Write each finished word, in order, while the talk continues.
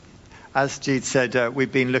As Jude said,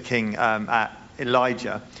 we've been looking at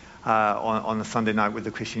Elijah on a Sunday night with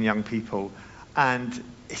the Christian young people, and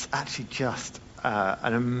it's actually just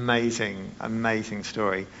an amazing, amazing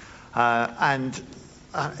story. And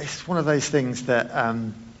it's one of those things that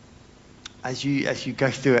as you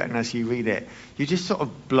go through it and as you read it, you're just sort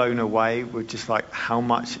of blown away with just like how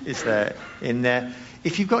much is there in there.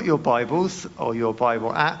 If you've got your Bibles or your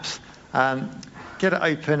Bible apps, get it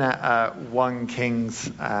open at 1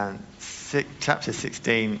 Kings chapter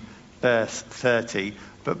 16, verse 30.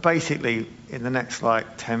 But basically, in the next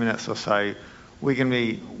 10 minutes or so, we're going to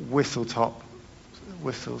be whistle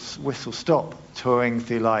stop touring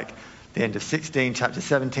through the end of 16, chapter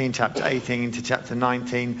 17, chapter 18 into chapter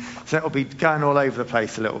 19. So it'll be going all over the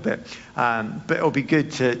place a little bit. But it'll be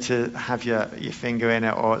good to have your finger in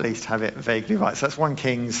it, or at least have it vaguely right. So that's 1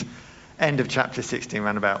 Kings, end of chapter 16,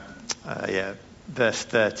 round about, verse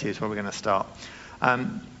 30 is where we're going to start.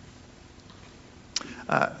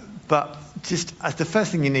 But just as the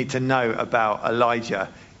first thing you need to know about Elijah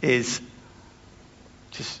is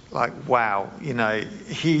just wow,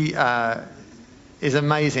 he is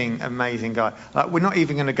amazing, amazing guy. We're not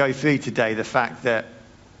even going to go through today the fact that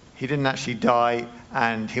he didn't actually die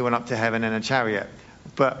and he went up to heaven in a chariot,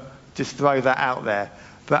 but just throw that out there.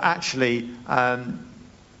 But actually,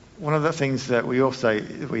 one of the things that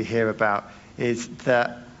we hear about is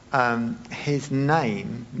that his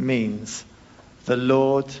name means the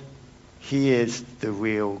Lord, he is the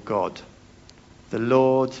real God. The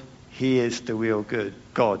Lord, he is the real good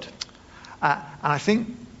God. And I think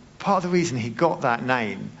part of the reason he got that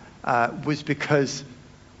name was because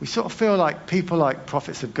we sort of feel like people like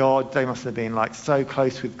prophets of God, they must have been so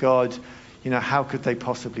close with God. How could they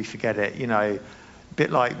possibly forget it?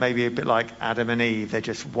 Maybe a bit like Adam and Eve. They're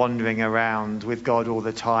just wandering around with God all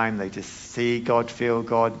the time. They just see God, feel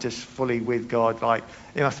God, just fully with God.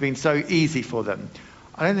 It must have been so easy for them.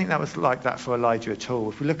 I don't think that was like that for Elijah at all.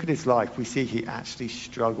 If we look at his life, we see he actually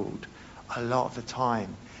struggled a lot of the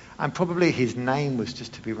time. And probably his name was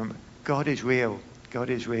just to be remembered. God is real. God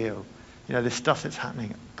is real. The stuff that's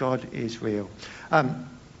happening, God is real.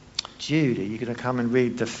 Jude, are you going to come and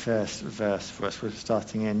read the first verse for us? We're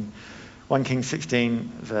starting in 1 Kings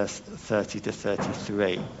 16, verse 30 to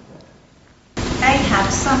 33.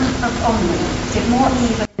 Ahab, son of Omri, did more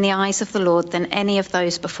evil in the eyes of the Lord than any of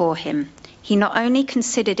those before him. He not only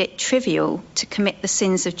considered it trivial to commit the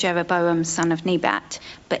sins of Jeroboam, son of Nebat,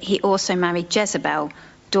 but he also married Jezebel,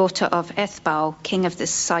 daughter of Ethbaal, king of the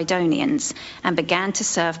Sidonians, and began to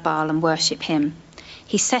serve Baal and worship him.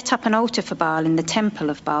 He set up an altar for Baal in the temple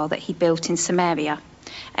of Baal that he built in Samaria.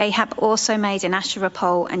 Ahab also made an Asherah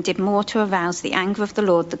pole and did more to arouse the anger of the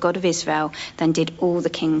Lord, the God of Israel, than did all the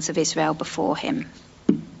kings of Israel before him.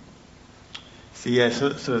 So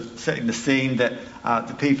sort of setting the scene that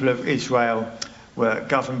the people of Israel were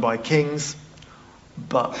governed by kings,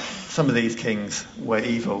 but some of these kings were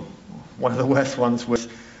evil. One of the worst ones was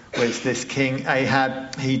this king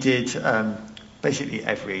Ahab. He did basically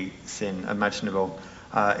every sin imaginable,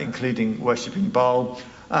 including worshipping Baal.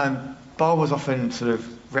 Baal was often sort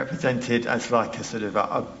of represented as a sort of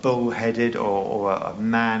a bull-headed or a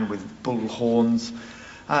man with bull horns.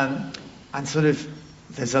 And sort of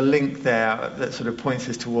there's a link there that sort of points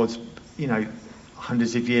us towards,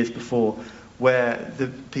 hundreds of years before, where the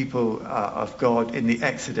people of God in the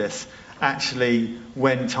Exodus actually,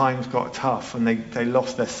 when times got tough and they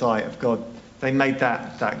lost their sight of God, they made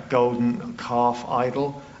that golden calf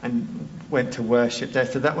idol and went to worship there.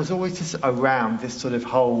 So that was always just around this sort of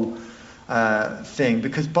whole thing,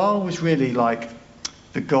 because Baal was really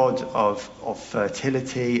the god of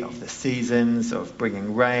fertility, of the seasons, of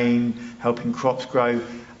bringing rain, helping crops grow.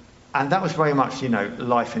 And that was very much,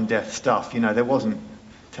 life and death stuff. There wasn't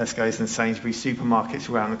Tesco's and Sainsbury's supermarkets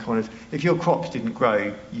around the corners. If your crops didn't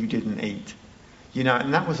grow, you didn't eat.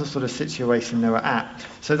 And that was the sort of situation they were at.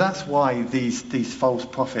 So that's why these false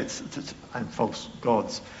prophets and false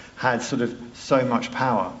gods had sort of so much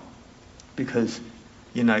power, because,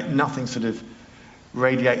 nothing sort of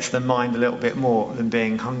radiates the mind a little bit more than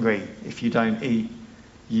being hungry. If you don't eat,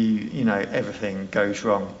 everything goes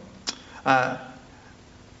wrong. But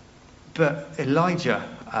Elijah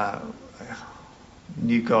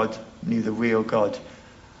knew God, knew the real God,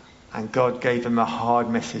 and God gave him a hard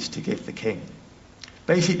message to give the king.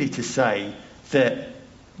 Basically to say that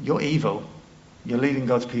you're evil, you're leading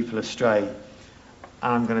God's people astray, and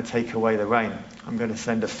I'm going to take away the rain. I'm going to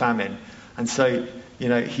send a famine. And so,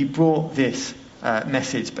 he brought this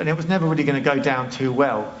message, but it was never really going to go down too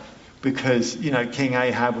well, because, King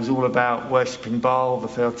Ahab was all about worshipping Baal, the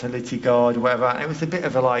fertility god, whatever. And it was a bit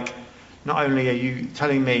of a Not only are you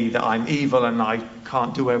telling me that I'm evil and I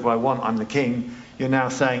can't do whatever I want, I'm the king, you're now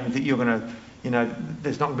saying that you're going to,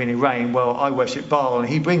 there's not going to be any rain. Well, I worship Baal and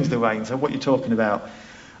he brings the rain, so what are you talking about?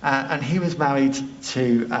 And he was married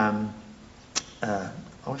to, I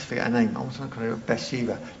always forget her name, I was going to call her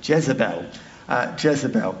Bathsheba, Jezebel.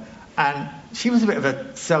 And she was a bit of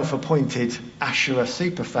a self-appointed Asherah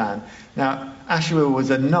superfan. Now, Asherah was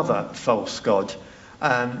another false god,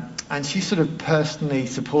 and she sort of personally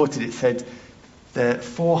supported it, said the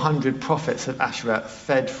 400 prophets of Asherah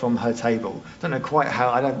fed from her table. Don't know quite how,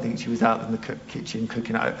 I don't think she was out in the kitchen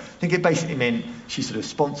cooking. I think it basically meant she sort of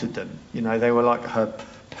sponsored them. They were like her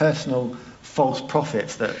personal false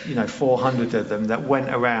prophets that, 400 of them that went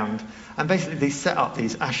around. And basically they set up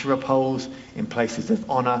these Asherah poles in places of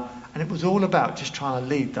honour. And it was all about just trying to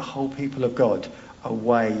lead the whole people of God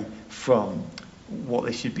away from what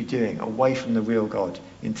they should be doing, away from the real God,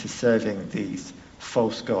 into serving these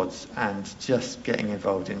false gods and just getting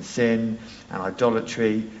involved in sin and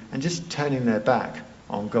idolatry and just turning their back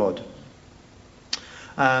on God.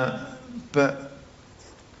 But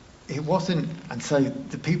it wasn't, and so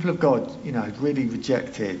the people of God, really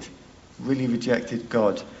rejected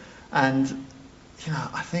God. And,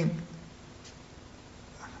 I think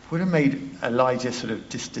would have made Elijah sort of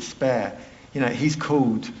just despair. He's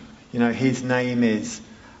called, his name is,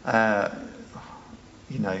 God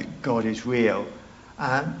is real.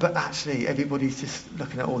 But actually everybody's just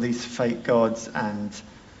looking at all these fake gods and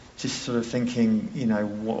just sort of thinking,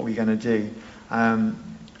 what are we going to do?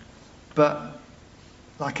 But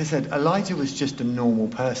like I said, Elijah was just a normal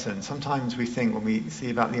person. Sometimes we think when we see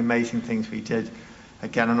about the amazing things we did,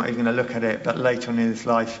 again, I'm not even going to look at it, but later on in his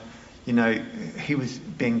life, he was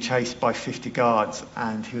being chased by 50 guards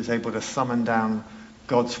and he was able to summon down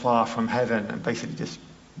God's fire from heaven and basically just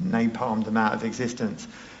napalmed them out of existence.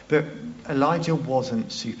 But Elijah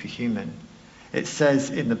wasn't superhuman. It says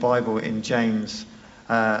in the Bible, in James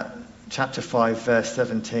chapter 5, verse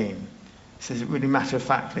 17, it says it really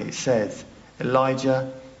matter-of-factly, it says,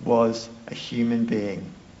 Elijah was a human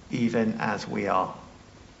being, even as we are.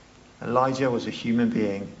 Elijah was a human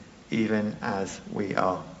being, even as we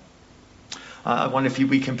are. I wonder if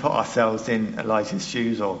we can put ourselves in Elijah's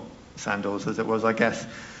shoes, or sandals as it was, I guess.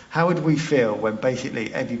 How would we feel when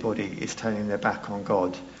basically everybody is turning their back on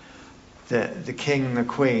God? The king and the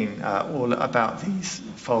queen are all about these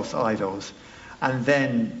false idols. And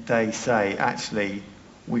then they say, actually,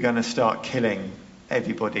 we're going to start killing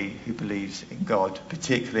everybody who believes in God,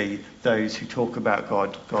 particularly those who talk about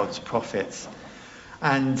God, God's prophets.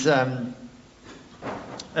 And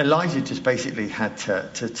Elijah just basically had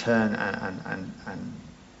to turn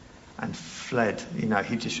and fled.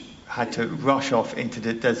 He just had to rush off into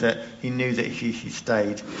the desert. He knew that if he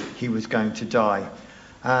stayed, he was going to die.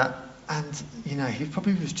 And he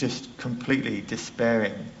probably was just completely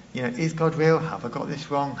despairing. Is God real? Have I got this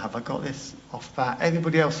wrong? Have I got this off bat?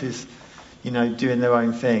 Everybody else is, doing their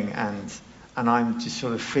own thing, and I'm just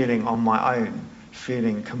sort of feeling on my own,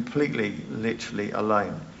 feeling completely, literally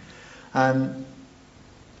alone.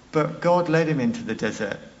 But God led him into the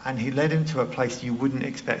desert, and he led him to a place you wouldn't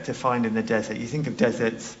expect to find in the desert. You think of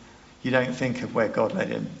deserts, you don't think of where God led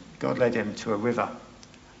him. God led him to a river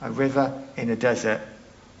in a desert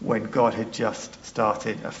when God had just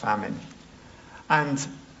started a famine. And,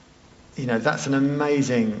 that's an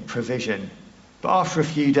amazing provision. But after a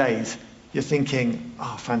few days, you're thinking,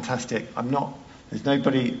 oh, fantastic, there's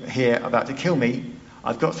nobody here about to kill me.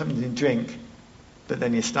 I've got something to drink. But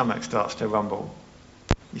then your stomach starts to rumble.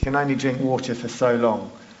 You can only drink water for so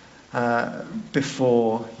long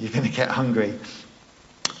before you're going to get hungry.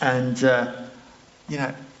 And,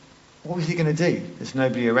 what was he going to do? There's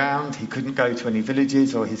nobody around. He couldn't go to any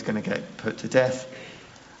villages or he's going to get put to death.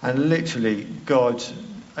 And literally, God,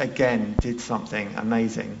 again, did something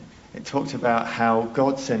amazing. It talked about how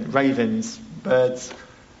God sent ravens, birds,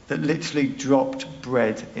 that literally dropped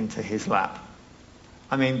bread into his lap.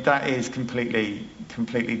 I mean, that is completely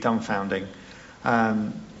dumbfounding.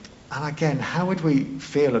 And again, how would we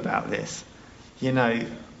feel about this?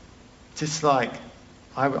 Just like,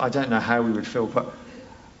 I don't know how we would feel, but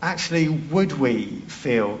actually, would we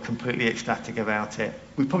feel completely ecstatic about it?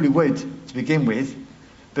 We probably would to begin with,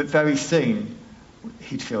 but very soon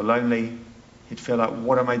he'd feel lonely. He'd feel like,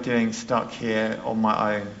 what am I doing stuck here on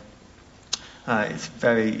my own? It's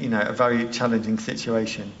a very challenging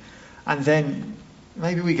situation. And then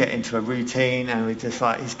maybe we get into a routine and we're just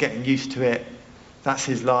like, he's getting used to it. That's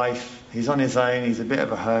his life. He's on his own. He's a bit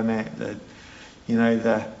of a hermit.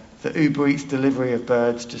 The Uber Eats delivery of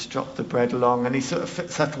birds just drop the bread along, and he sort of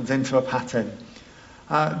settles into a pattern.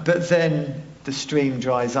 But then the stream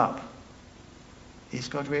dries up. Is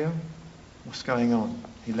God real? What's going on?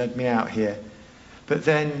 He led me out here. But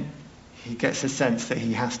then he gets a sense that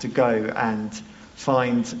he has to go and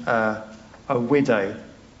find a widow.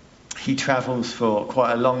 He travels for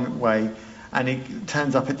quite a long way, and he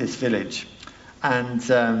turns up at this village, and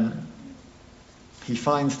he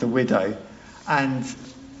finds the widow and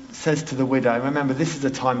says to the widow, remember, this is a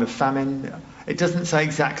time of famine. It doesn't say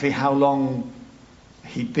exactly how long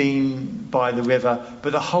he'd been by the river,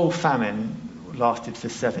 but the whole famine lasted for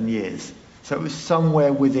 7 years. So it was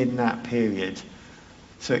somewhere within that period.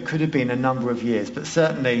 So it could have been a number of years, but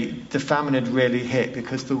certainly the famine had really hit,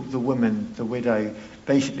 because the woman, the widow,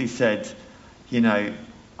 basically said,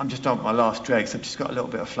 I'm just on my last dregs. I've just got a little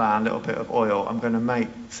bit of flour, a little bit of oil. I'm going to make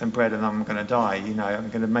some bread and I'm going to die. I'm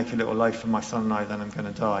going to make a little loaf for my son and I, then I'm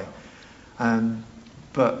going to die.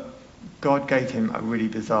 But God gave him a really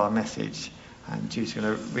bizarre message. And Jude's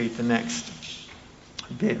going to read the next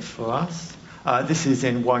bit for us. This is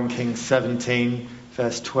in 1 Kings 17,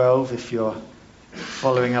 verse 12, if you're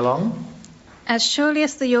following along. As surely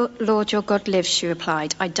as the Lord your God lives, she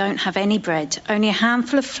replied, I don't have any bread, only a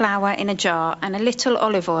handful of flour in a jar and a little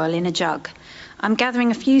olive oil in a jug. I'm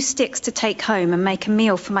gathering a few sticks to take home and make a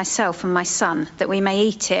meal for myself and my son, that we may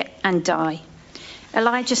eat it and die.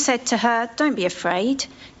 Elijah said to her, don't be afraid.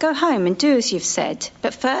 Go home and do as you've said.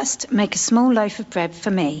 But first, make a small loaf of bread for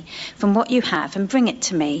me from what you have and bring it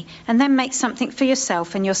to me. And then make something for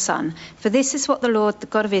yourself and your son. For this is what the Lord, the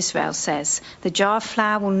God of Israel, says. The jar of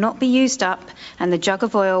flour will not be used up and the jug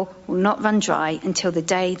of oil will not run dry until the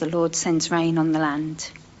day the Lord sends rain on the land.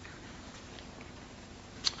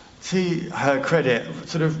 To her credit,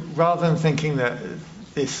 sort of rather than thinking that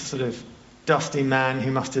this sort of dusty man who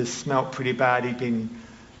must have smelt pretty bad, he'd been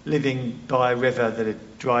living by a river that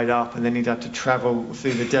had dried up, and then he'd had to travel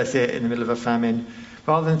through the desert in the middle of a famine,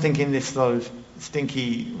 rather than thinking this sort of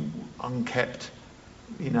stinky, unkept,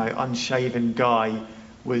 unshaven guy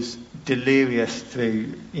was delirious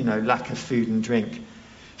through, lack of food and drink,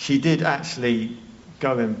 she did actually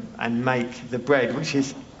go and make the bread, which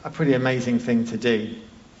is a pretty amazing thing to do.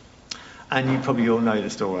 And you probably all know the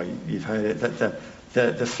story, you've heard it,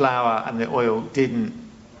 that the flour and the oil didn't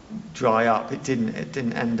dry up. It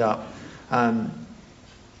didn't end up. But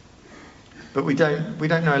we don't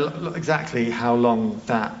know exactly how long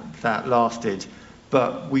that lasted.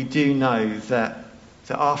 But we do know that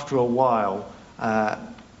after a while,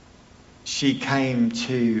 she came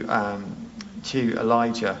to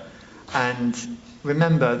Elijah, and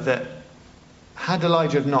remember that had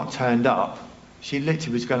Elijah not turned up, she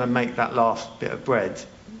literally was going to make that last bit of bread,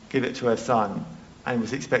 give it to her son, and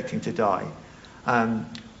was expecting to die.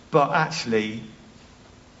 But actually,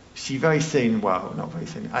 she very soon, well, not very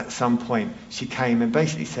soon, at some point, she came and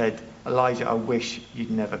basically said, Elijah, I wish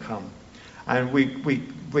you'd never come. And we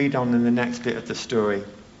read on in the next bit of the story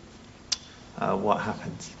what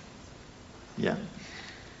happens. Yeah.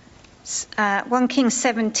 1 Kings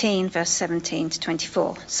 17, verse 17 to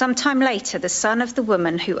 24. Sometime later, the son of the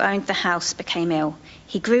woman who owned the house became ill.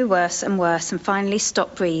 He grew worse and worse and finally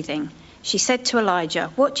stopped breathing. She said to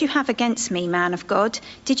Elijah, what do you have against me, man of God?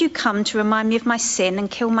 Did you come to remind me of my sin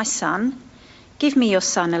and kill my son? Give me your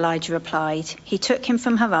son, Elijah replied. He took him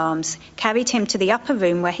from her arms, carried him to the upper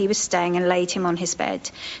room where he was staying and laid him on his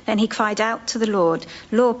bed. Then he cried out to the Lord,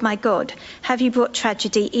 Lord my God, have you brought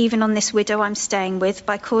tragedy even on this widow I'm staying with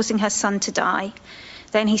by causing her son to die?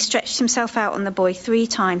 Then he stretched himself out on the boy 3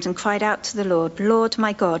 times and cried out to the Lord, Lord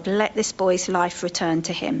my God, let this boy's life return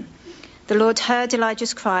to him. The Lord heard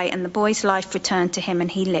Elijah's cry, and the boy's life returned to him, and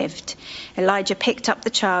he lived. Elijah picked up the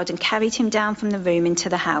child and carried him down from the room into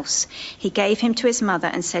the house. He gave him to his mother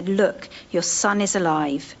and said, look, your son is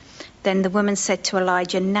alive. Then the woman said to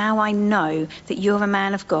Elijah, now I know that you're a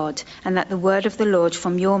man of God, and that the word of the Lord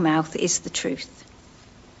from your mouth is the truth.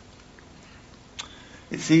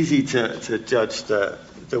 It's easy to judge the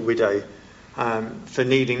widow for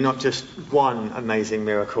needing not just one amazing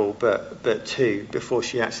miracle, but 2 before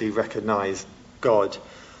she actually recognised God.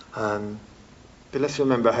 But let's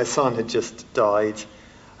remember, her son had just died.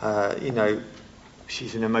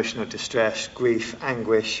 She's in emotional distress, grief,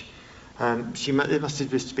 anguish. It must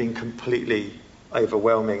have just been completely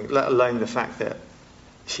overwhelming, let alone the fact that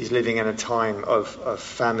she's living in a time of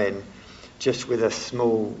famine, just with a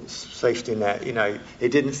small safety net.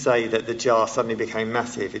 It didn't say that the jar suddenly became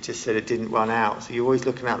massive. It just said it didn't run out. So you're always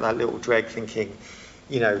looking at that little dreg thinking,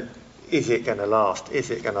 is it going to last? Is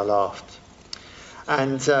it going to last?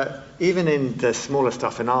 And even in the smaller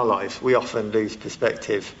stuff in our lives, we often lose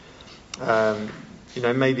perspective.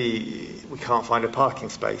 Maybe we can't find a parking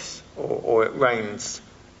space, or it rains,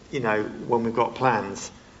 when we've got plans.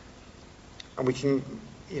 And we can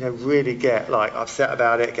really get like upset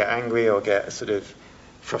about it, get angry, or get sort of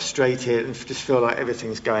frustrated and just feel like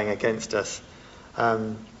everything's going against us.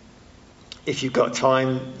 If you've got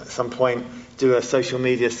time, at some point, do a social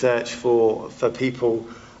media search for people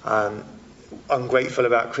ungrateful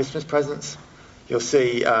about Christmas presents. You'll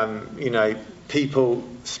see, people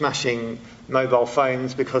smashing mobile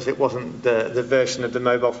phones because it wasn't the version of the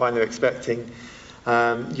mobile phone they're expecting.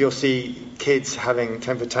 You'll see kids having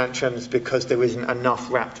temper tantrums because there isn't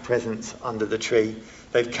enough wrapped presents under the tree.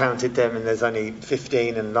 They've counted them and there's only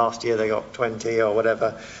 15 and last year they got 20 or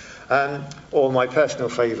whatever. Or my personal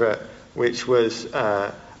favourite, which was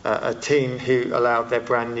a teen who allowed their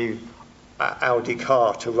brand new Audi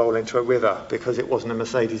car to roll into a river because it wasn't a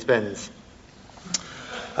Mercedes-Benz.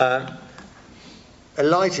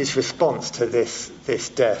 Elijah's response to this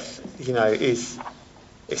death,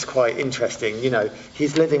 is quite interesting.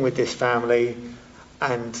 He's living with this family,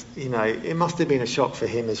 and it must have been a shock for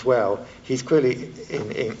him as well. He's clearly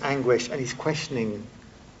in anguish, and he's questioning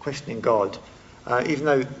God, even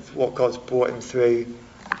though what God's brought him through.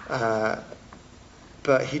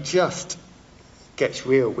 But he just gets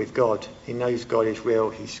real with God. He knows God is real.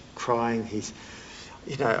 He's crying. He's,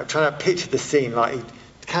 I'm trying to picture the scene. Like he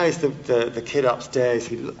carries the kid upstairs.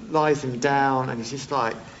 He lies him down, and he's just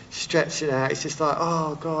like stretching out. It's just like,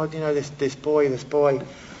 oh God, this boy,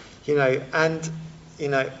 and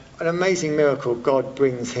an amazing miracle. God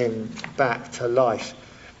brings him back to life,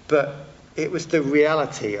 but it was the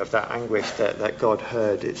reality of that anguish that God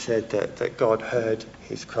heard. It said that God heard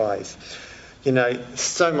his cries.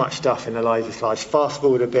 So much stuff in Elijah's life. Fast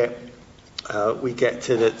forward a bit, we get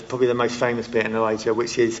to probably the most famous bit in Elijah,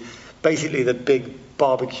 which is basically the big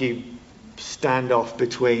barbecue standoff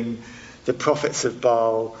between the prophets of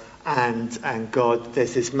Baal and God.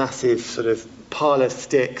 There's this massive sort of pile of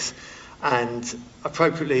sticks, and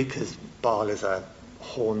appropriately, because Baal is a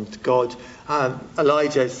horned god,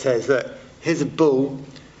 Elijah says that here's a bull,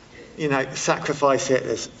 sacrifice it.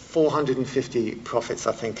 There's 450 prophets,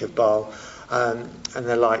 I think, of Baal. And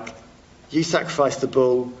they're like, you sacrifice the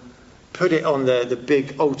bull, put it on the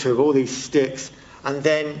big altar of all these sticks, and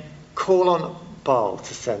then call on Baal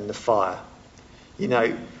to send the fire.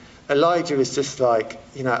 Elijah is just like,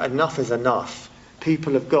 enough is enough.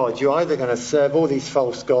 People of God, you're either going to serve all these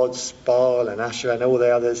false gods, Baal and Asherah and all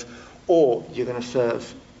the others, or you're going to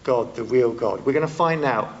serve God, the real God. We're going to find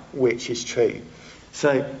out which is true.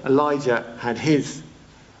 So Elijah had his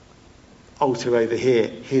altar over here,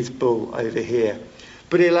 his bull over here.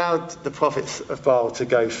 But he allowed the prophets of Baal to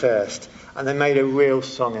go first. And they made a real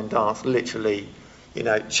song and dance, literally,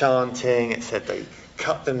 chanting. It said they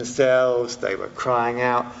cut themselves, they were crying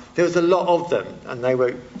out. There was a lot of them, and they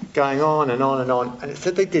were going on and on and on. And it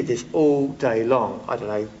said they did this all day long.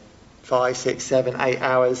 5, 6, 7, 8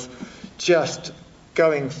 hours, just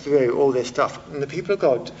going through all this stuff. And the people of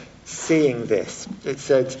God seeing this, it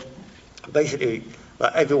said, basically,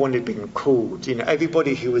 like everyone had been called,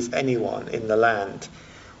 everybody who was anyone in the land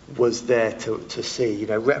was there to see,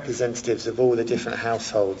 representatives of all the different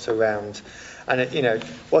households around. And it,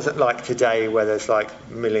 wasn't like today where there's like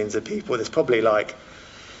millions of people. There's probably like,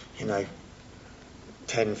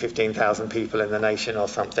 10, 15,000 people in the nation or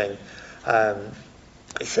something.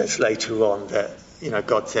 It says later on that,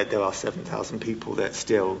 God said there are 7,000 people that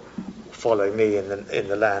still follow me in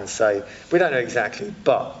the land. So we don't know exactly,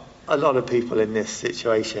 but a lot of people in this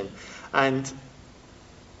situation. And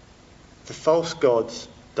the false gods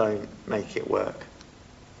don't make it work.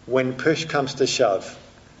 When push comes to shove,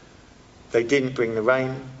 they didn't bring the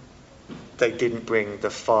rain, they didn't bring the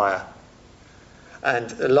fire. And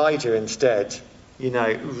Elijah instead,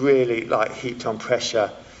 really like heaped on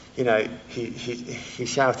pressure. He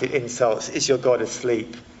shouted insults. Is your God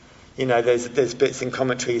asleep? There's bits in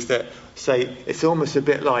commentaries that say it's almost a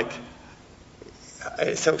bit like,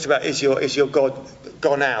 it talks about, is your God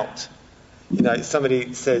gone out?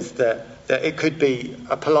 Somebody says that it could be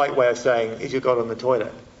a polite way of saying, is your God on the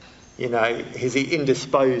toilet? Is he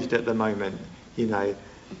indisposed at the moment?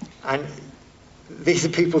 And these are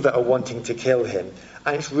people that are wanting to kill him.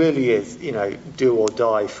 And it really is, do or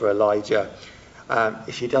die for Elijah.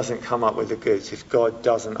 If he doesn't come up with the goods, if God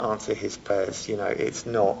doesn't answer his prayers, it's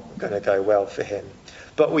not going to go well for him.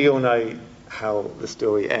 But we all know how the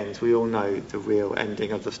story ends. We all know the real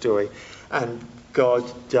ending of the story. And God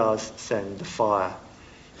does send the fire.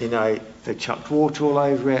 They chucked water all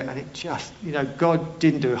over it, and it just, God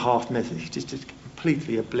didn't do a half measure. He just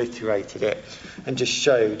completely obliterated it and just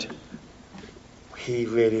showed he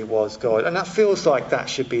really was God. And that feels like that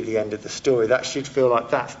should be the end of the story. That should feel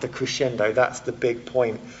like that's the crescendo. That's the big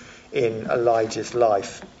point in Elijah's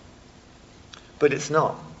life. But it's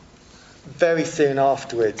not. very soon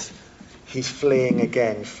afterwards, he's fleeing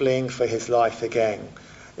again, fleeing for his life again.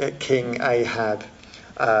 King Ahab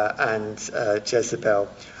and Jezebel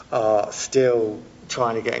are still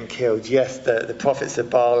trying to get him killed. Yes, the prophets of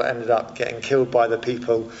Baal ended up getting killed by the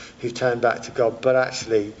people who turned back to God, but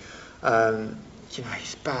actually,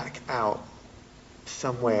 he's back out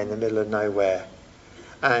somewhere in the middle of nowhere.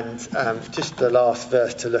 And just the last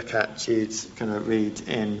verse to look at, Jude's going to read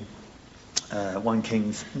in 1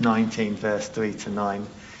 Kings 19, verse 3 to 9.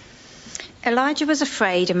 Elijah was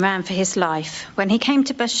afraid and ran for his life. When he came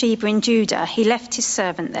to Bathsheba in Judah, he left his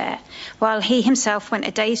servant there, while he himself went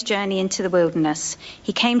a day's journey into the wilderness.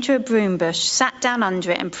 He came to a broom bush, sat down under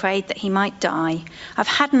it and prayed that he might die. "I've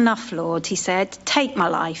had enough, Lord," he said. "Take my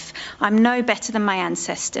life. I'm no better than my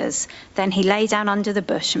ancestors." Then he lay down under the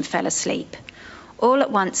bush and fell asleep. All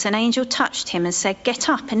at once an angel touched him and said, "Get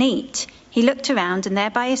up and eat." He looked around, and there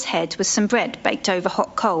by his head was some bread baked over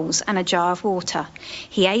hot coals and a jar of water.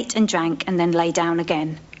 He ate and drank and then lay down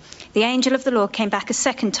again. The angel of the Lord came back a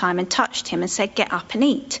second time and touched him and said, "Get up and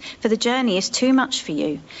eat, for the journey is too much for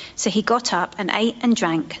you." So he got up and ate and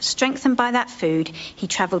drank. Strengthened by that food, he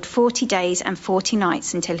travelled 40 days and 40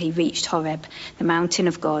 nights until he reached Horeb, the mountain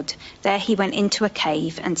of God. There he went into a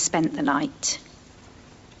cave and spent the night.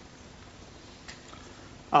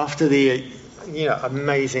 After the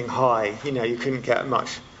amazing high, you couldn't get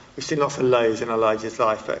much. We've seen lots of lows in Elijah's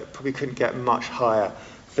life, but probably couldn't get much higher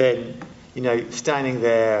than standing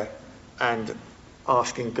there and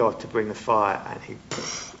asking God to bring the fire, and he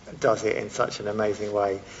does it in such an amazing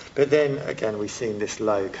way. But then again, we've seen this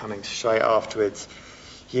low coming straight afterwards.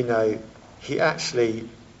 He actually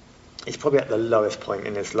is probably at the lowest point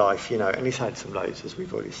in his life, and he's had some lows, as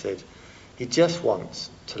we've already said. He just wants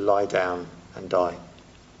to lie down and die.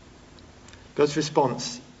 God's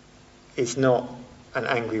response is not an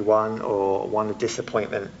angry one or one of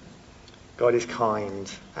disappointment. God is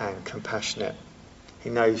kind and compassionate. He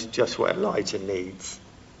knows just what Elijah needs.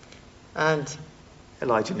 And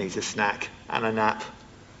Elijah needs a snack and a nap.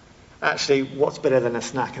 Actually, what's better than a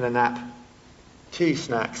snack and a nap? 2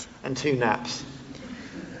 snacks and 2 naps.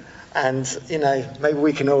 And, maybe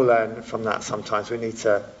we can all learn from that sometimes. We need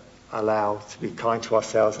to allow to be kind to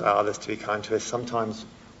ourselves, allow others to be kind to us. Sometimes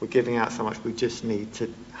we're giving out so much, we just need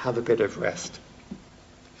to have a bit of rest.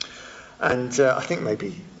 And I think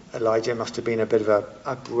maybe Elijah must have been a bit of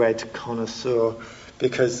a bread connoisseur,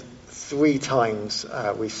 because 3 times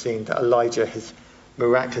we've seen that Elijah has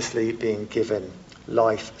miraculously been given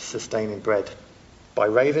life-sustaining bread by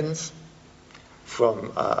ravens,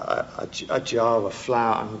 from a jar of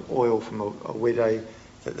flour and oil from a widow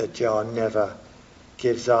that the jar never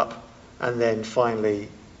gives up, and then finally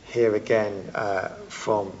here again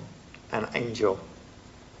from an angel.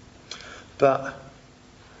 But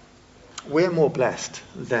we're more blessed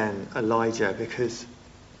than Elijah, because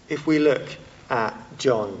if we look at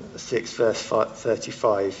John 6 verse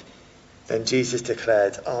 35, then Jesus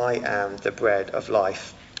declared, "I am the bread of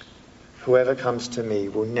life. Whoever comes to me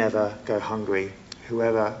will never go hungry.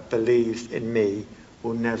 Whoever believes in me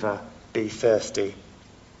will never be thirsty."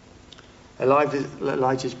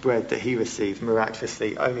 Elijah's bread that he received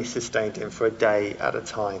miraculously only sustained him for a day at a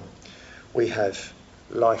time. We have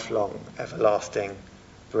lifelong, everlasting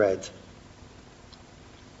bread.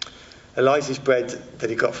 Elijah's bread that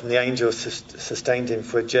he got from the angel sustained him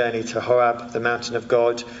for a journey to Horeb, the mountain of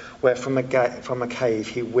God, where from a cave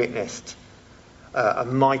he witnessed a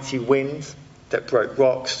mighty wind that broke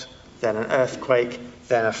rocks, then an earthquake,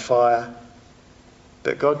 then a fire.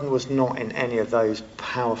 But God was not in any of those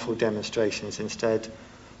powerful demonstrations. Instead,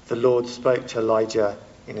 the Lord spoke to Elijah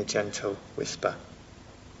in a gentle whisper.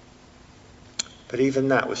 But even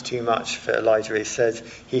that was too much for Elijah. He said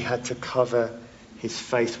he had to cover his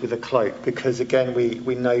face with a cloak, because again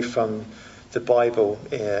we know from the Bible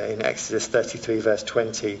in Exodus 33 verse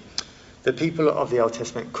 20, the people of the Old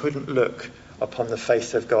Testament couldn't look upon the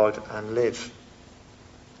face of God and live.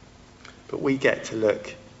 But we get to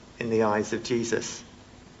look in the eyes of Jesus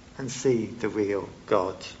and see the real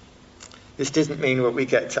God. This doesn't mean that we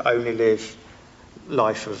get to only live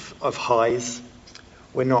life of highs.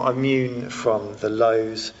 We're not immune from the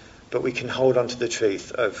lows, but we can hold on to the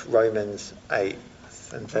truth of Romans 8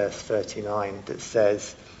 and verse 39 that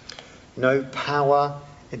says, "No power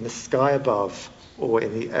in the sky above or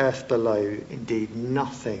in the earth below, indeed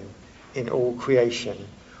nothing in all creation,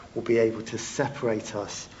 will be able to separate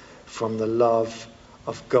us from the love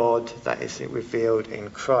of God that is revealed in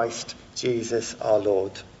Christ Jesus our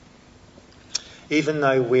Lord." Even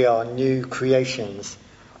though we are new creations,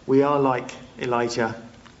 we are, like Elijah,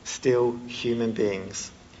 still human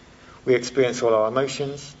beings. We experience all our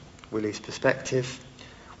emotions, we lose perspective,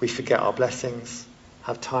 We forget our blessings,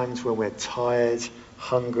 have times when we're tired,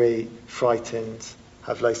 hungry, frightened,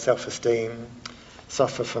 have low self-esteem,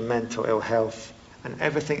 suffer from mental ill health, and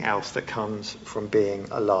everything else that comes from being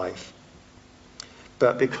alive.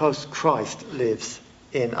 But because Christ lives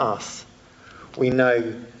in us, we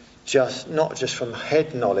know not just from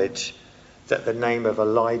head knowledge that the name of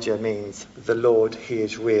Elijah means the Lord, he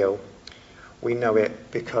is real. We know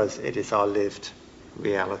it because it is our lived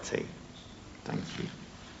reality. Thank you.